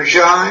 might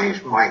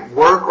energize, might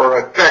work or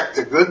affect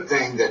the good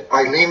thing that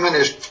Philemon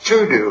is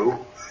to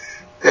do,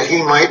 that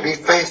he might be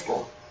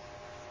faithful.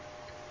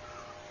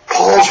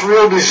 Paul's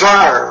real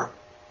desire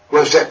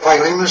was that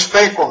Philemon's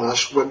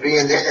faithfulness would be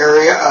in the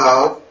area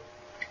of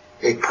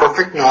a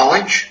perfect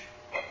knowledge,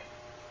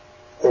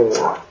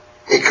 or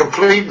a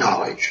complete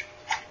knowledge,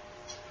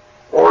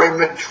 or a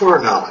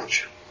mature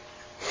knowledge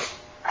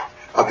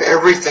of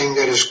everything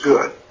that is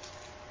good.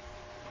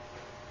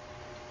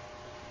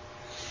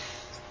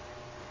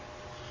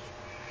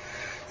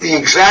 The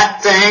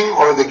exact thing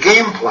or the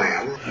game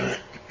plan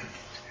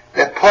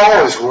that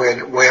Paul is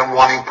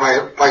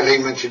wanting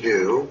Philemon to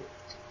do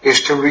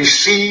is to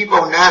receive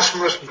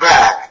Onesimus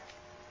back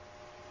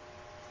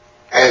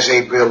as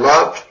a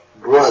beloved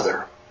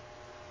brother.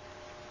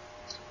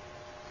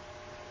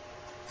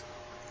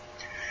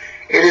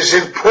 It is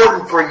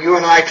important for you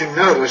and I to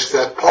notice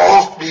that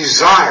Paul's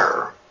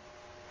desire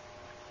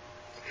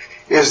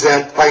is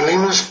that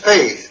Philemon's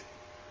faith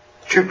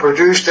to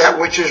produce that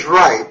which is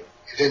right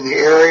is in the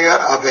area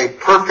of a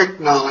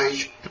perfect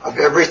knowledge of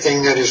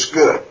everything that is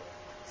good.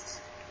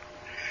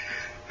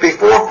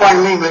 Before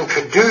Philemon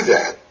could do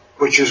that,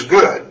 which is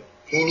good,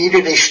 he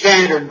needed a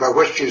standard by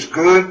which is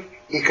good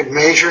he could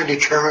measure and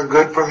determine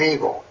good from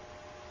evil.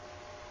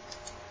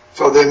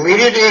 So the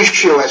immediate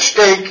issue at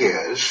stake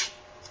is,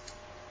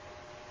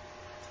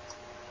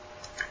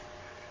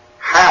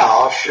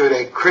 how should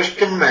a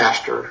Christian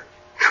master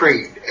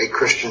treat a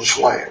Christian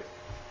slave?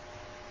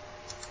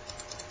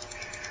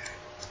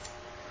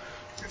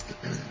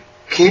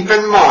 Keep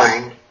in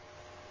mind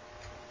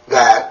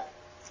that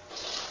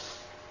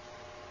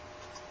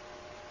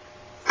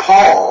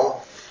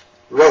Paul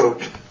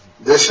wrote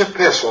this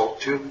epistle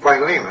to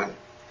Philemon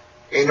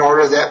in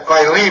order that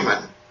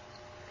Philemon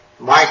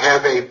might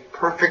have a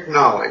perfect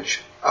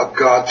knowledge of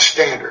God's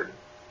standard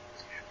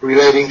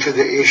relating to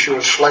the issue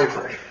of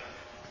slavery.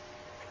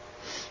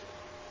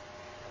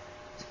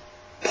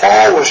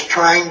 Paul was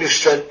trying to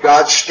set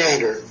God's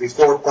standard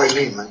before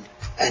Philemon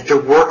and to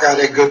work out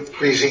a good,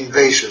 pleasing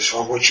basis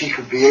on which he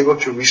could be able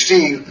to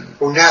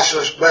receive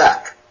Onesimus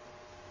back.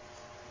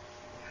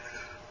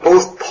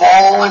 Both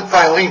Paul and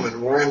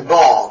Philemon were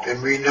involved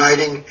in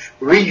reuniting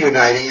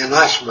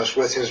Onesimus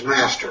with his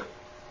master.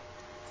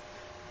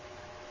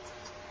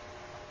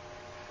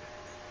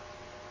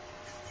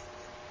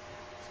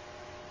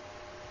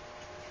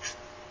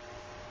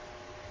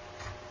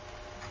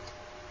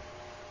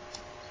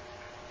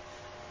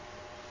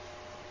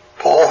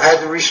 Paul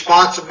had the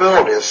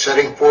responsibility of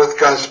setting forth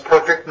God's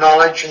perfect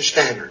knowledge and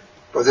standard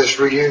for this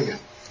reunion.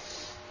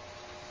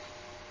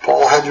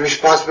 Paul had the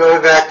responsibility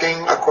of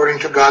acting according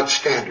to God's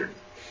standard.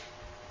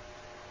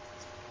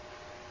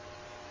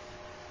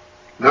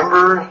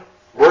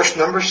 Verse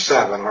number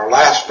 7, our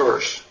last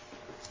verse.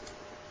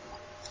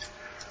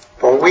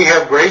 For we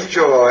have great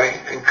joy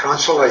and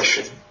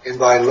consolation in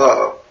thy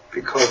love,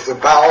 because the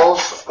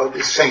bowels of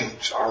the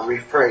saints are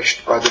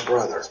refreshed by the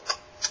brother.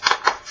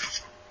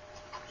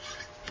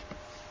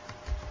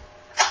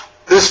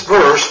 This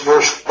verse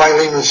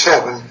Philemon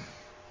 7,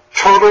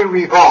 totally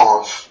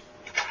revolves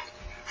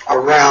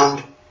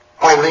around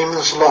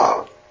Philemon's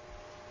love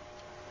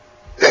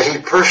that he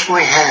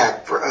personally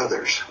had for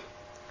others.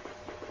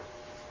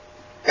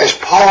 As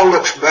Paul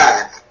looks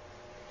back,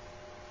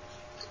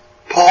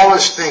 Paul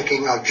is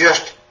thinking of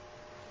just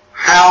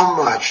how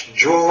much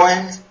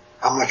joy,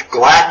 how much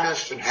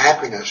gladness and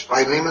happiness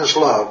Philemon's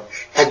love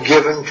had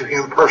given to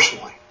him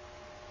personally.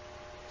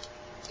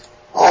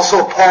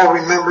 Also, Paul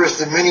remembers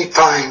the many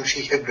times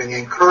he had been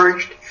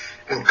encouraged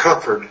and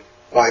comforted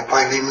by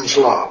Philemon's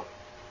love.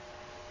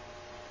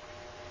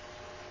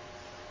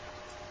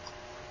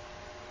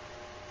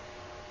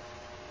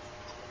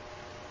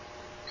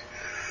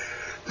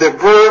 The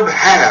verb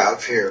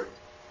have here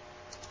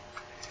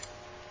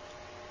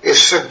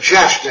is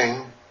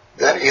suggesting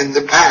that in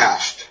the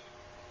past,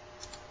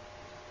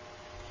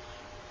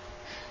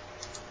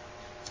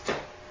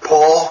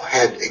 Paul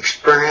had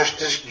experienced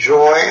this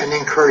joy and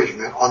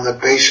encouragement on the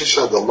basis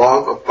of the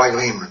love of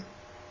Philemon.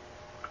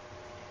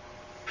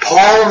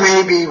 Paul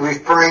may be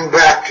referring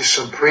back to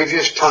some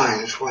previous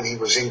times when he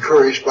was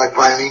encouraged by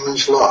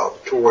Philemon's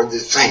love toward the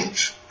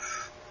saints.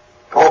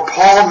 Or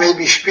Paul may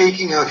be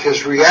speaking of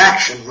his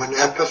reaction when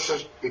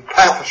Epaphras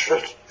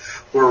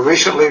were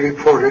recently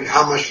reported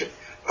how much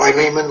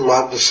Philemon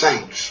loved the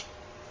saints.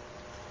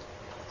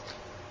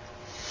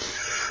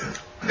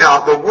 Now,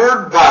 the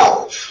word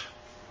bowels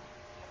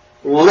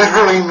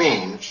literally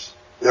means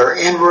their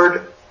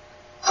inward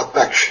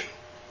affection,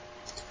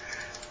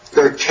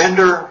 their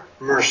tender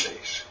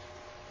mercies.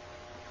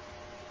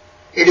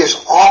 It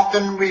is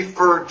often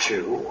referred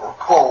to or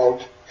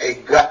called a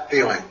gut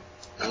feeling.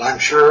 And I'm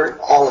sure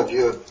all of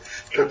you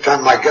have took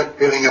time. My gut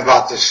feeling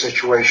about this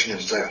situation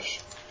is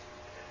this.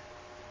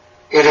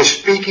 It is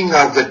speaking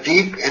of the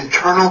deep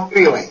internal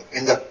feeling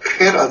in the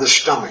pit of the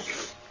stomach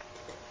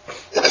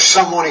that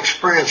someone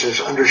experiences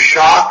under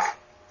shock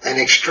and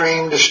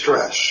extreme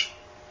distress.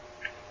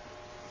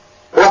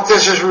 What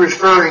this is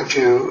referring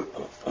to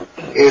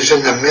is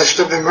in the midst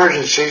of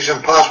emergencies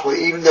and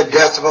possibly even the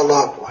death of a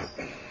loved one.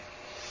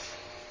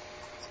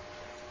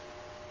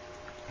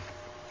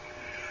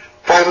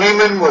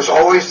 Philemon was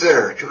always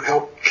there to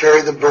help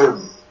carry the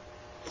burden.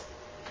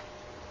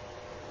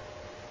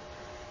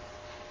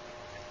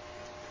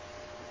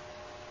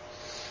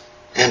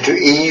 And to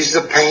ease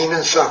the pain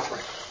and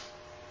suffering.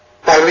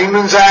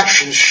 Philemon's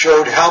actions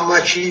showed how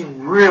much he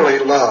really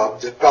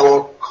loved the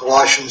fellow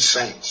Colossian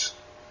saints.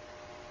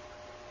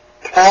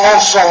 Paul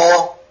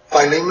saw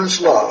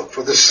Philemon's love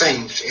for the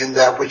saints in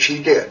that which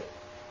he did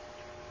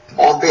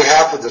on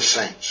behalf of the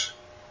saints.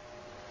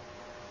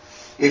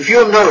 if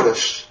you'll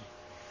notice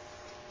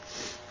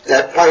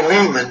that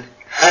Philemon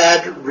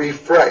had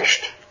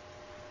refreshed.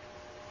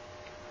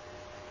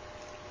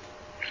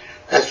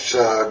 That's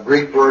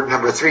Greek word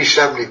number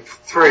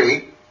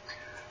 373.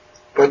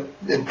 But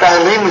in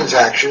Philemon's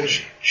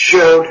actions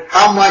showed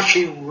how much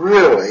he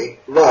really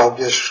loved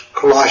his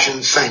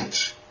Colossian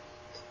saints.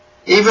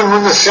 Even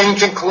when the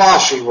saints in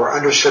Colossae were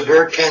under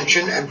severe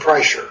tension and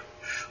pressure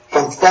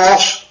from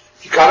false,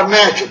 you got to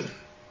imagine,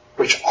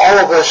 which all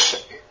of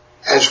us,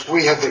 as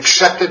we have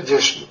accepted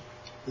this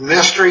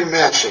mystery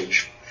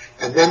message,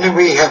 and then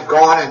we have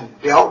gone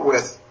and dealt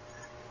with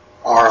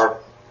our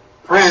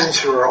friends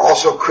who are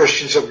also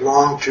Christians that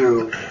belong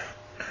to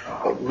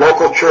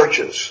local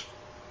churches,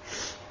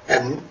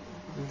 and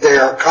they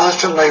are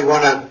constantly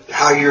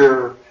how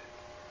you're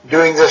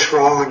doing this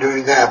wrong and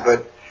doing that.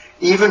 But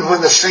even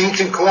when the saints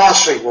in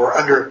Colossae were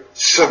under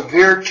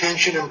severe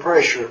tension and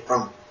pressure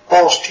from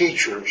false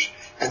teachers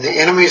and the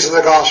enemies of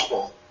the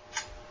gospel,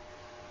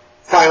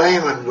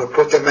 Philemon would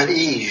put them at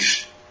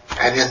ease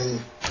and in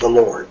the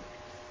Lord.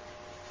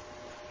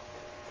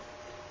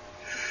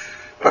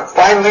 But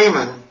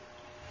Philemon,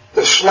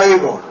 the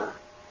slave owner,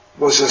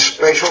 was a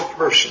special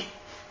person.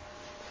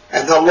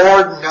 And the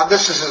Lord, now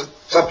this is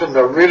something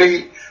that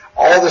really,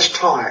 all this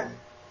time,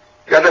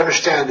 you got to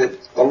understand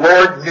that the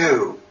Lord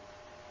knew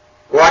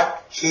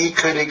what he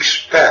could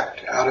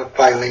expect out of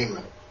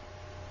Philemon.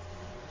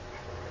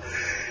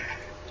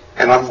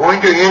 And I'm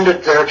going to end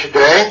it there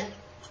today.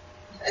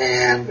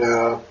 And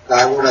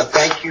I want to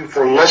thank you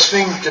for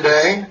listening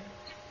today.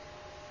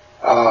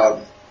 I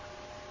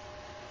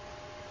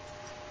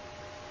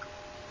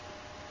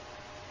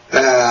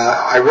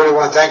really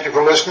want to thank you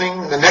for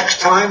listening. The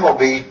next time will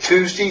be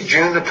Tuesday,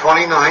 June the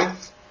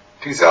 29th,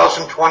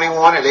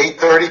 2021 at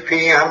 8:30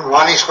 p.m.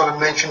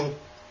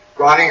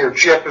 Ronnie or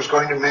Chip is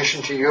going to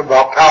mention to you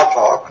about Pal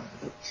Talk.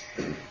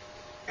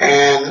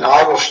 And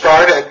I will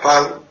start at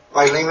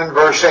Philemon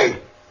verse 8.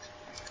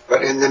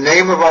 But in the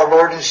name of our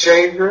Lord and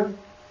Savior,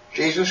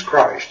 Jesus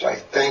Christ, I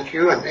thank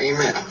you and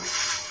amen.